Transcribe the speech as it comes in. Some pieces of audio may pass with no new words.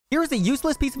Here's a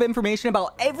useless piece of information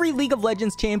about every League of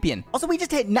Legends champion. Also, we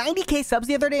just hit 90k subs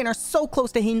the other day and are so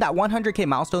close to hitting that 100k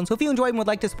milestone, so if you enjoyed and would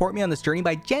like to support me on this journey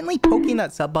by gently poking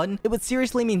that sub button, it would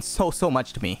seriously mean so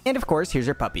much to me. And of course, here's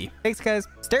your puppy. Thanks, guys.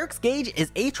 Sterix Gage is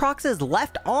Aatrox's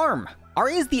left arm.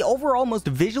 Ahri is the overall most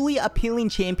visually appealing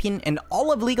champion in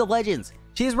all of League of Legends.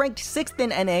 She is ranked 6th in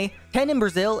NA, 10 in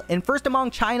Brazil, and 1st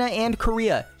among China and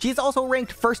Korea. She is also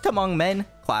ranked 1st among men,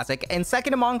 classic, and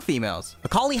 2nd among females.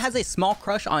 Akali has a small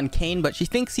crush on Kayn, but she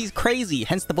thinks he's crazy,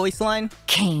 hence the voice line,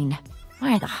 Kayn,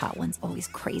 why are the hot ones always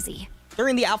crazy?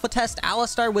 During the alpha test,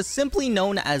 Alistar was simply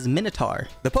known as Minotaur.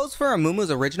 The pose for Amumu's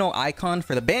original icon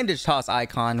for the bandage toss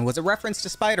icon was a reference to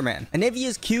Spider-Man.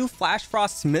 Anivia's Q, Flash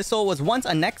Frost's missile, was once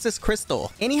a Nexus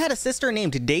crystal. Annie had a sister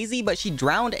named Daisy, but she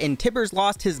drowned and Tibbers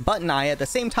lost his button eye at the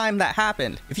same time that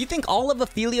happened. If you think all of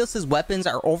Aphelios' weapons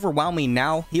are overwhelming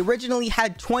now, he originally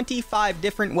had 25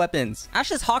 different weapons.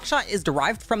 Ashe's Hawkshot is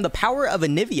derived from the power of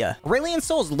Anivia. Aurelion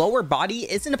Sol's lower body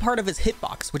isn't a part of his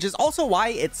hitbox, which is also why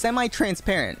it's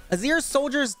semi-transparent. Azir's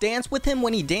soldiers dance with him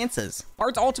when he dances.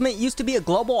 Bard's ultimate used to be a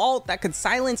global ult that could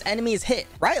silence enemies' hit.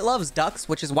 Riot loves ducks,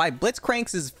 which is why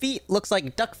Blitzcrank's feet looks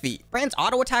like duck feet. Brand's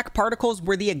auto attack particles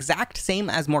were the exact same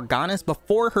as Morgana's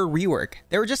before her rework.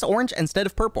 They were just orange instead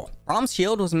of purple. Braum's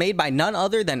shield was made by none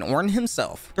other than Ornn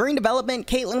himself. During development,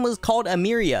 Caitlyn was called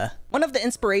Amiria. One of the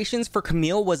inspirations for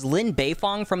Camille was Lin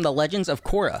Beifong from the Legends of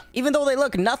Korra. Even though they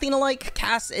look nothing alike,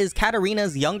 Cass is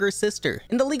Katarina's younger sister.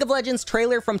 In the League of Legends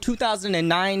trailer from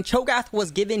 2009, Cho'Gath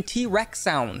was given T-Rex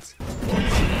sounds.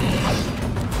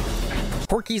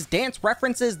 Corki's dance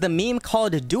references the meme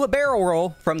called Do a Barrel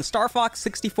Roll from the Star Fox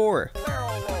 64.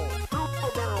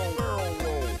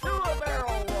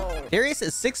 Darius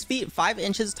is 6 feet 5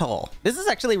 inches tall. This is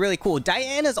actually really cool.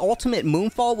 Diana's ultimate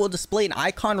Moonfall will display an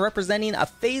icon representing a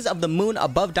phase of the moon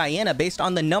above Diana based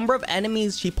on the number of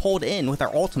enemies she pulled in with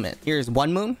her ultimate. Here's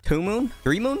 1 moon, 2 moon,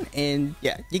 3 moon, and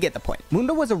yeah, you get the point.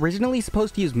 Mundo was originally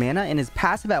supposed to use mana, and his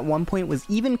passive at one point was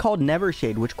even called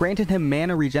Nevershade, which granted him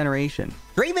mana regeneration.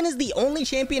 Draven is the only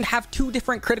champion to have 2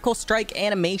 different critical strike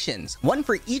animations, one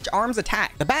for each arm's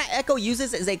attack. The bat Echo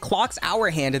uses is a clock's hour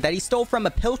hand that he stole from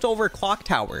a Piltover clock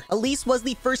tower. Elise was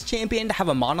the first champion to have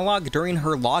a monologue during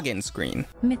her login screen.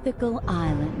 Mythical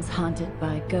islands haunted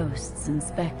by ghosts and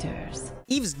specters.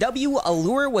 Eve's W,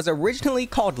 Allure, was originally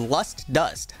called Lust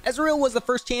Dust. Ezreal was the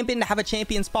first champion to have a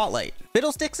champion spotlight.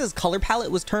 Fiddlesticks' color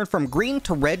palette was turned from green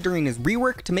to red during his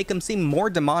rework to make him seem more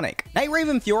demonic. Night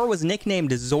Raven Fiora was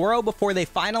nicknamed Zoro before they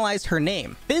finalized her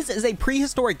name. Fizz is a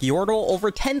prehistoric Yordle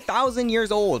over 10,000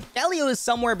 years old. Galio is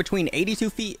somewhere between 82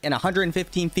 feet and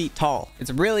 115 feet tall.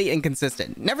 It's really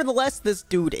inconsistent. Nevertheless, this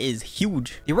dude is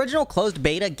huge. The original closed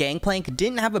beta Gangplank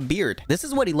didn't have a beard. This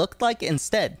is what he looked like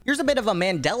instead. Here's a bit of a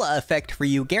Mandela effect for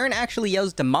you. Garen actually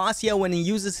yells Demacia when he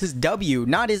uses his W,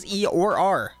 not his E or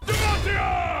R.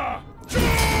 Demacia!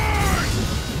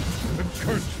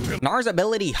 Gnar's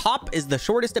ability Hop is the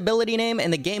shortest ability name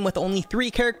in the game with only 3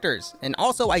 characters, and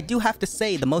also I do have to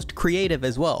say the most creative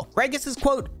as well. Gragas's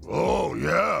quote, "Oh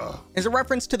yeah," is a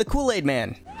reference to the Kool-Aid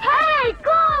Man. Hey,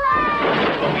 Kool-Aid!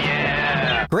 Oh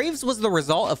yeah! Graves was the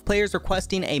result of players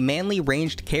requesting a manly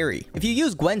ranged carry. If you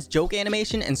use Gwen's joke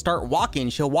animation and start walking,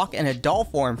 she'll walk in a doll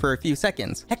form for a few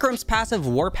seconds. Hecarim's passive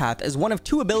Warpath is one of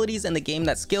 2 abilities in the game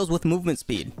that scales with movement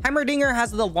speed. Heimerdinger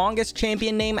has the longest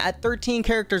champion name at 13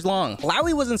 characters long.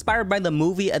 Lowy was inspired by the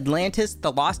movie Atlantis: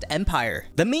 The Lost Empire.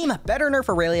 The meme Better Nerf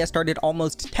Aurelia started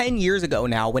almost 10 years ago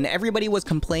now when everybody was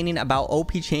complaining about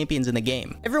OP champions in the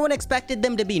game. Everyone expected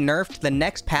them to be nerfed the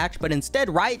next patch, but instead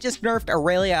Riot just nerfed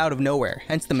Aurelia out of nowhere,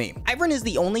 hence the meme. Ivern is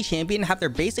the only champion to have their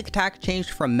basic attack changed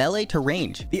from melee to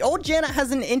range. The old Janet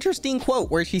has an interesting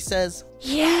quote where she says,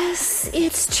 "Yes,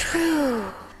 it's true.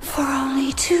 For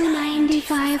only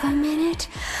 $2.95 a minute,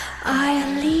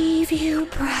 I leave you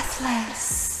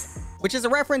breathless." Which is a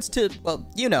reference to, well,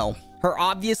 you know, her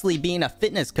obviously being a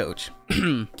fitness coach.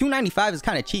 $2.95 is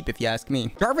kind of cheap if you ask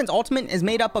me. Jarvan's ultimate is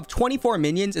made up of 24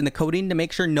 minions in the coding to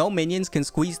make sure no minions can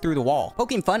squeeze through the wall.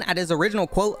 Poking fun at his original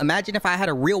quote, "Imagine if I had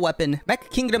a real weapon,"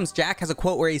 Mech Kingdom's Jack has a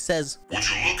quote where he says, "Would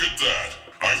you look at that?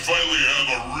 I finally have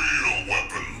a real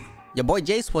weapon." Your boy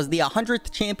Jace was the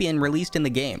 100th champion released in the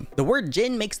game. The word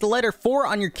Jin makes the letter 4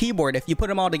 on your keyboard if you put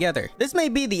them all together. This may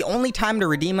be the only time to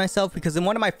redeem myself because in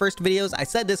one of my first videos I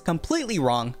said this completely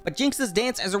wrong, but Jinx's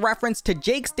dance is a reference to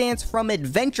Jake's dance from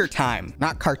Adventure Time,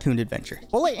 not Cartoon Adventure.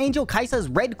 Bullet Angel Kaisa's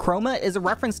red chroma is a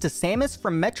reference to Samus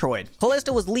from Metroid.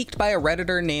 Callista was leaked by a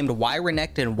redditor named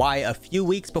Yrenect and Y a few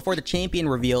weeks before the champion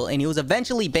reveal, and he was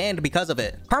eventually banned because of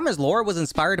it. Karma's lore was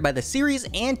inspired by the series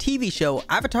and TV show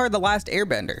Avatar: The Last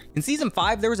Airbender. In Season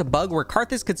 5, there was a bug where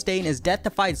Karthus could stay in his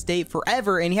death-defied state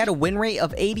forever and he had a win rate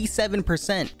of 87%.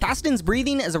 Kassadin's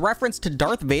breathing is a reference to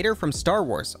Darth Vader from Star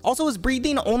Wars. Also, his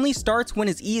breathing only starts when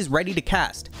his E is ready to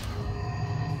cast.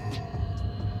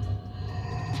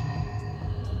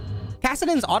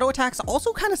 Kassadin's auto attacks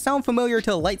also kind of sound familiar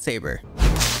to a lightsaber.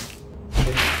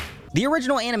 The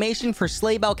original animation for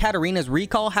Slay Belle Katarina's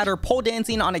recall had her pole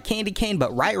dancing on a candy cane,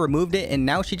 but Riot removed it and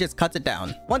now she just cuts it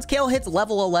down. Once Kale hits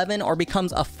level 11 or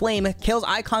becomes a flame, Kale's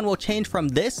icon will change from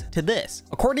this to this.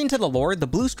 According to the lore, the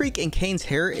blue streak in Kane's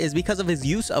hair is because of his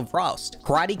use of Frost.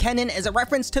 Karate Kennen is a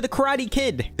reference to the Karate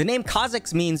Kid. The name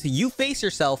Kha'Zix means you face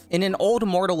yourself in an old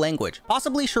mortal language,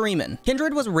 possibly Shuriman.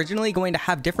 Kindred was originally going to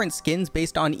have different skins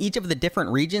based on each of the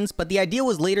different regions, but the idea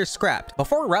was later scrapped.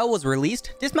 Before Rel was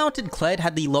released, Dismounted Kled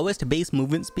had the lowest base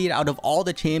movement speed out of all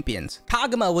the champions.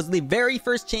 Kagama was the very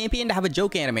first champion to have a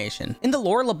joke animation. In the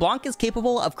lore, LeBlanc is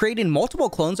capable of creating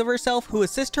multiple clones of herself who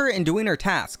assist her in doing her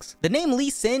tasks. The name Lee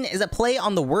Sin is a play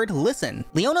on the word listen.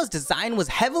 Leona's design was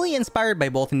heavily inspired by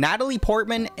both Natalie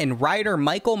Portman and writer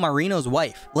Michael Marino's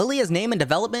wife. Lilia's name in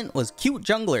development was Cute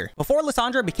Jungler. Before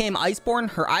Lysandra became Iceborn,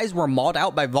 her eyes were mauled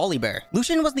out by Volibear.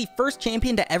 Lucian was the first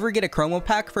champion to ever get a chromo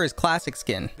pack for his classic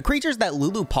skin. The creatures that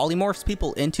Lulu polymorphs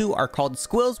people into are called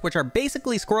squills, which are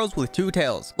basically squirrels with two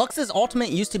tails. Lux's ultimate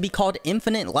used to be called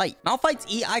Infinite Light. Malphite's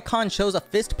E icon shows a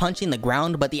fist punching the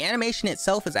ground, but the animation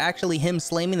itself is actually him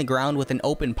slamming the ground with an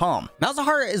open palm.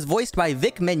 Malzahar is voiced by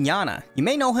Vic Mignogna. You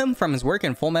may know him from his work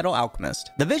in Full Metal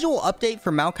Alchemist. The visual update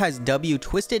for Maokai's W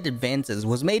Twisted Advances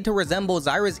was made to resemble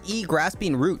Zyra's E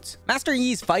grasping roots. Master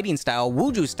Yi's fighting style,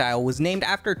 Wuju style, was named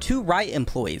after two Riot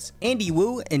employees, Andy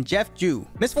Wu and Jeff Ju.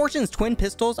 Misfortune's twin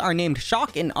pistols are named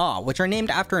Shock and Awe, which are named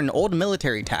after an old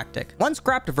military tactic. One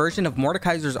scrapped version of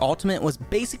Mordekaiser's ultimate was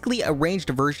basically a ranged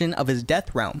version of his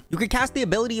death realm. You could cast the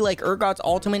ability like Urgot's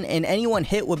ultimate and anyone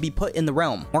hit would be put in the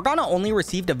realm. Morgana only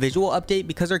received a visual update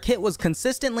because her kit was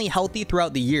consistently healthy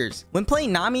throughout the years. When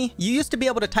playing Nami, you used to be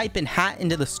able to type in hat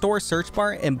into the store search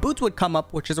bar and boots would come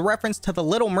up, which is a reference to the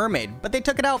Little Mermaid, but they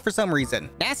took it out for some reason.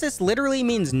 Nasus literally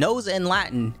means nose in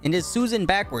Latin and is Susan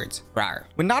backwards. Rawr.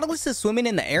 When Nautilus is swimming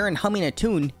in the air and humming a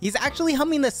tune, he's actually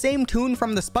humming the same tune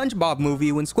from the SpongeBob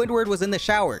movie when Squidward was in the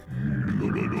shower.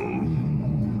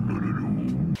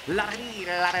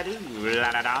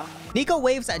 Nico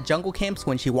waves at jungle camps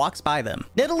when she walks by them.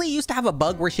 Nidalee used to have a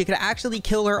bug where she could actually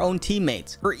kill her own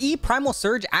teammates. Her E Primal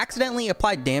Surge accidentally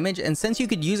applied damage, and since you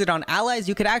could use it on allies,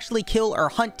 you could actually kill or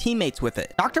hunt teammates with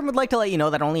it. Nocturne would like to let you know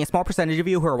that only a small percentage of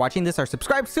you who are watching this are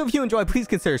subscribed, so if you enjoy, please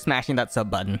consider smashing that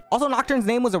sub button. Also, Nocturne's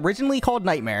name was originally called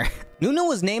Nightmare. Nunu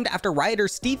was named after writer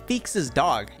Steve Feeks'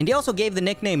 dog, and he also gave the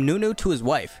nickname Nunu to his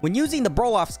wife. When using the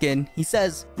Broloff skin, he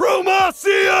says,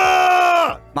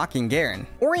 Bromacia! Mocking Garen.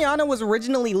 Oriana was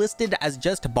originally listed as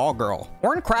just Ball Girl.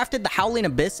 Ornn crafted the Howling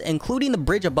Abyss, including the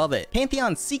bridge above it.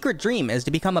 Pantheon's secret dream is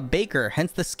to become a baker,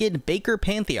 hence the skin Baker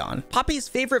Pantheon. Poppy's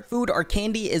favorite food or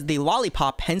candy is the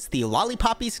lollipop, hence the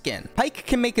Lollipoppy skin. Pyke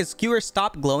can make his skewer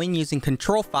stop glowing using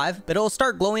Control 5, but it'll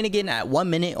start glowing again at 1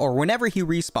 minute or whenever he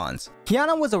respawns.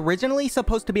 Kiana was originally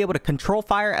supposed to be able to control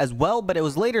fire as well, but it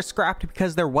was later scrapped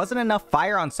because there wasn't enough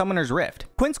fire on Summoner's Rift.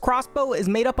 Quinn's crossbow is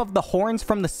made up of the horns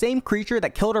from the same creature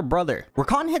that killed her brother.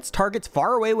 Rakan hits targets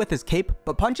far away with his cape,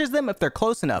 but punches them if they're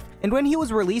close enough, and when he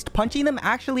was released, punching them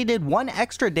actually did 1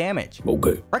 extra damage.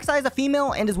 Okay. Rek'Sai is a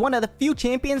female and is one of the few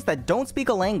champions that don't speak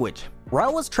a language.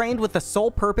 Rel was trained with the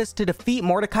sole purpose to defeat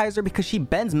Mordekaiser because she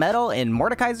bends metal and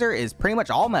Mordekaiser is pretty much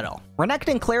all metal.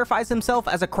 Renekton clarifies himself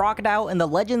as a crocodile in the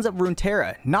Legends of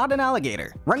Runeterra, not an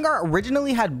alligator. Rengar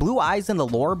originally had blue eyes in the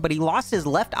lore, but he lost his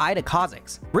left eye to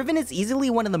Kha'Zix. Riven is easily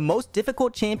one of the most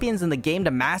difficult champions in the game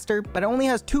to master, but it only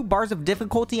has 2 bars of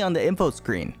difficulty on the info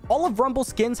screen. All of Rumble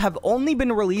skins have only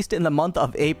been released in the month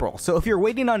of April, so if you're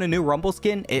waiting on a new Rumble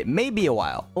skin, it may be a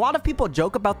while. A lot of people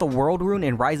joke about the world rune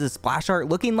in Ryze's splash art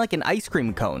looking like an ice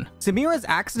cream cone. Samira's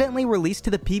accidentally released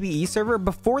to the PvE server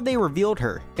before they revealed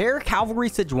her. Air Cavalry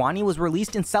Sejuani was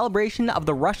released in celebration of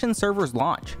the Russian server's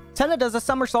launch. Senna does a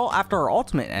somersault after her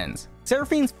ultimate ends.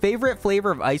 Seraphine's favorite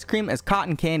flavor of ice cream is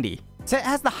cotton candy. Set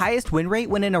has the highest win rate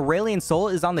when an Aurelian Soul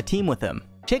is on the team with him.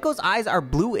 Shaco's eyes are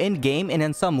blue in-game and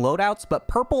in some loadouts, but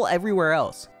purple everywhere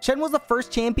else. Shen was the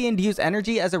first champion to use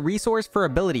energy as a resource for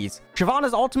abilities.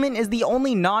 Shyvana's ultimate is the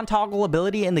only non-toggle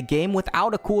ability in the game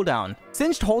without a cooldown.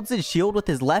 Singed holds his shield with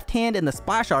his left hand in the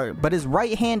splash art, but his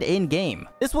right hand in-game.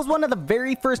 This was one of the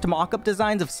very first mock-up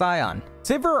designs of Scion.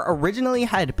 Sivir originally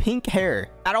had pink hair.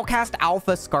 Battlecast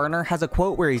Alpha Skarner has a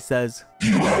quote where he says,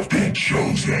 "You have been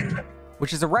chosen."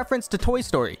 which is a reference to Toy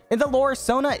Story. In the lore,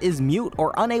 Sona is mute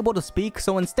or unable to speak,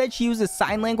 so instead she uses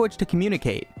sign language to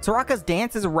communicate. Soraka's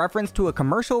dance is a reference to a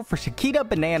commercial for Chiquita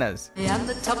Bananas. I'm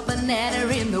the top banana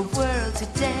in the world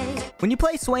today. When you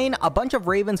play Swain, a bunch of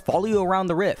ravens follow you around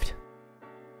the rift.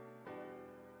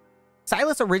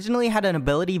 Silas originally had an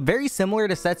ability very similar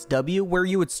to Set's W, where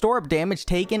you would store up damage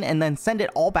taken and then send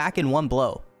it all back in one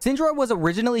blow. Syndra was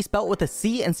originally spelt with a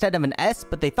C instead of an S,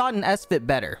 but they thought an S fit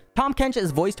better. Tahm Kench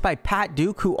is voiced by Pat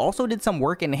Duke, who also did some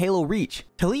work in Halo Reach.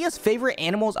 Talia's favorite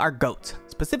animals are goats,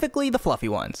 specifically the fluffy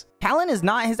ones. Talon is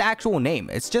not his actual name,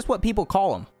 it's just what people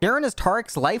call him. Darren is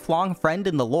Tarek's lifelong friend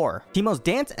in the lore. Teemo's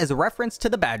dance is a reference to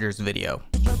the Badgers video.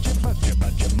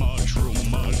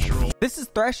 This is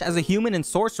Thresh as a human and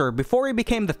sorcerer before he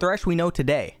became the Thresh we know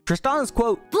today. Tristana's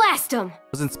quote, Blast him!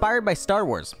 was inspired by Star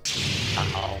Wars.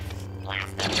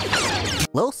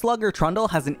 Lil Slugger Trundle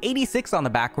has an 86 on the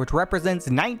back, which represents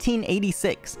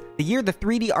 1986, the year the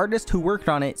 3D artist who worked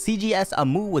on it, CGS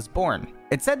Amu, was born.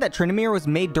 It said that Tryndamere was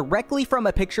made directly from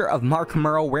a picture of Mark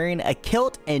Merle wearing a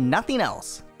kilt and nothing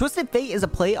else. Twisted Fate is a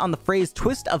play on the phrase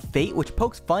Twist of Fate, which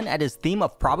pokes fun at his theme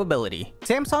of probability.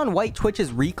 Samson White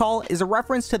Twitch's Recall is a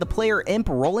reference to the player Imp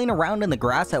rolling around in the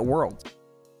grass at Worlds.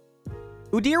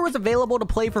 Udyr was available to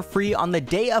play for free on the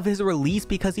day of his release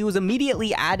because he was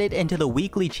immediately added into the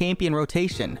weekly champion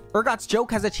rotation. Urgot's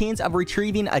Joke has a chance of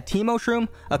retrieving a Teemo Shroom,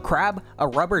 a crab, a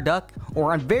rubber duck,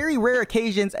 or on very rare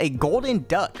occasions, a golden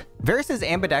duck. Varus is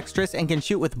ambidextrous and can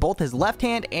shoot with both his left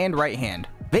hand and right hand.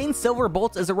 Vayne's Silver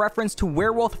Bolts is a reference to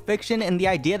werewolf fiction and the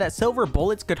idea that silver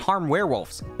bullets could harm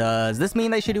werewolves. Does this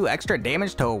mean they should do extra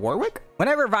damage to a Warwick?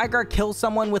 Whenever Veigar kills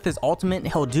someone with his ultimate,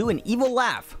 he'll do an evil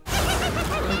laugh.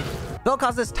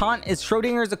 Vel'Koz's taunt is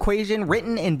Schrodinger's equation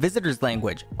written in Visitor's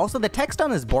language. Also, the text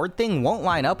on his board thing won't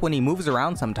line up when he moves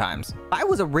around sometimes. I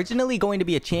was originally going to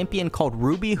be a champion called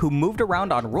Ruby who moved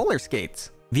around on roller skates.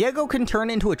 Viego can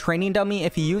turn into a training dummy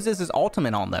if he uses his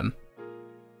ultimate on them.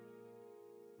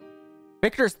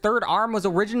 Victor's third arm was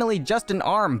originally just an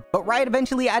arm, but Riot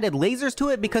eventually added lasers to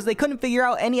it because they couldn't figure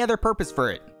out any other purpose for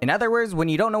it. In other words, when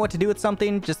you don't know what to do with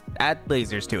something, just add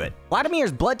lasers to it.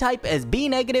 Vladimir's blood type is B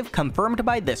negative, confirmed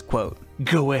by this quote.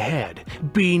 Go ahead,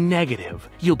 be negative.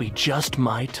 You'll be just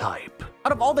my type.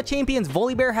 Out of all the champions,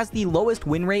 Volibear has the lowest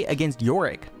win rate against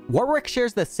Yorick. Warwick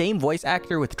shares the same voice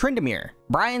actor with Tryndamere.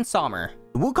 Brian Sommer.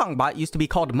 The Wukong bot used to be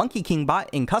called Monkey King bot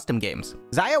in custom games.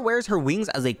 Xayah wears her wings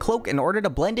as a cloak in order to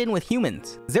blend in with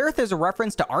humans. Xerath is a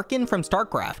reference to Arkin from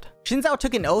StarCraft. Shinzao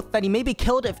took an oath that he may be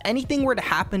killed if anything were to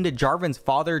happen to Jarvan's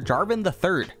father, Jarvan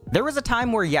III. There was a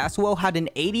time where Yasuo had an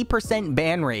 80%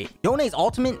 ban rate. Yone's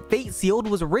ultimate, Fate Sealed,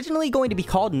 was originally going to be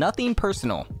called Nothing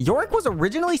Personal. Yorick was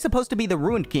originally supposed to be the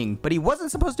Ruined King, but he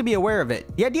wasn't supposed to be aware of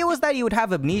it. The idea was that he would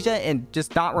have amnesia and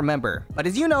just not remember. But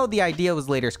as you know, the idea was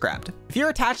later scrapped. If you're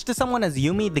attached to someone as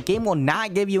Yumi, the game will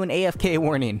not give you an AFK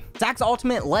warning. Zack's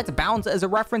ultimate, Let's Bounce, is a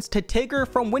reference to Tigger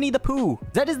from Winnie the Pooh.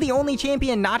 Zed is the only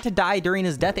champion not to die during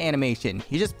his death animation.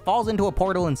 He just falls into a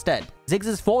portal instead.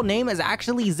 Ziggs' full name is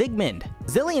actually Zigmund.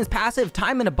 Zillion's passive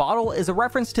Time in a Bottle is a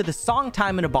reference to the song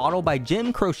Time in a Bottle by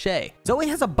Jim Crochet. Zoe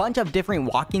has a bunch of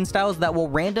different walking styles that will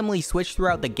randomly switch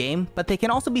throughout the game, but they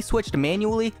can also be switched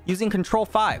manually using Control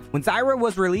 5. When Zyra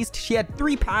was released, she had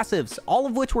 3 passives, all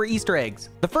of which were Easter eggs.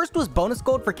 The first was bonus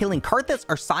gold for killing Karthus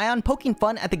or Scion, poking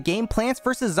fun at the game Plants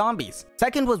vs. Zombies.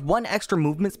 Second was 1 extra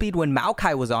movement speed when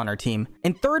Maokai was on our team.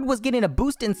 And third was getting a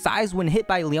boost in size when hit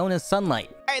by Leona's Sunlight.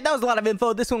 Alright, that was a lot of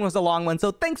info. This one was a long one, so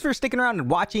thanks for sticking around and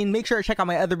watching. Make sure to check out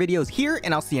my other videos here,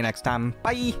 and I'll see you next time.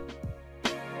 Bye!